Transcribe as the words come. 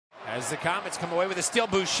As the Comets come away with a steal,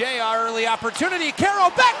 Boucher, our early opportunity. Carroll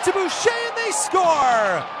back to Boucher, and they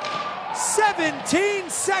score! 17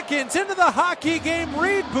 seconds into the hockey game,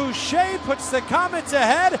 Reid Boucher puts the Comets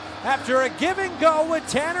ahead after a give and go with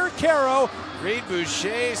Tanner Carroll. Reid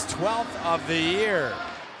Boucher's 12th of the year.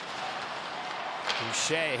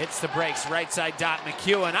 Boucher hits the brakes, right side dot,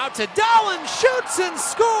 McEwen out to Dahlen, shoots and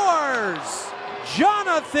scores!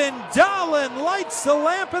 Jonathan Dahlen lights the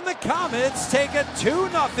lamp, and the Comets take a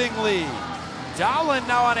 2-0 lead. Dahlen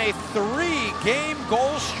now on a 3-game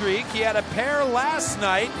goal streak. He had a pair last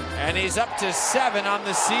night, and he's up to 7 on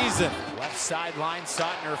the season. Left sideline,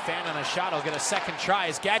 Sautner, fan on a shot, he'll get a second try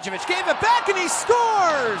as Gadjevich gave it back, and he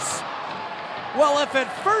scores! Well, if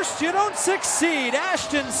at first you don't succeed,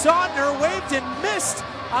 Ashton Sautner waved and missed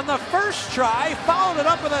on the first try, followed it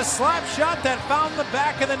up with a slap shot that found the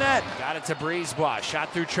back of the net. Got it to Brisebois, shot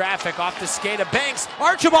through traffic, off the skate of Banks.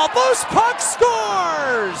 Archibald, loose puck,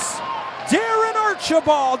 scores! Darren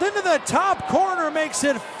Archibald into the top corner makes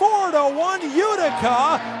it 4-1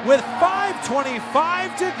 Utica with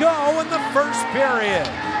 5:25 to go in the first period.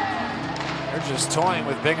 They're just toying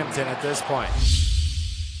with Binghamton at this point.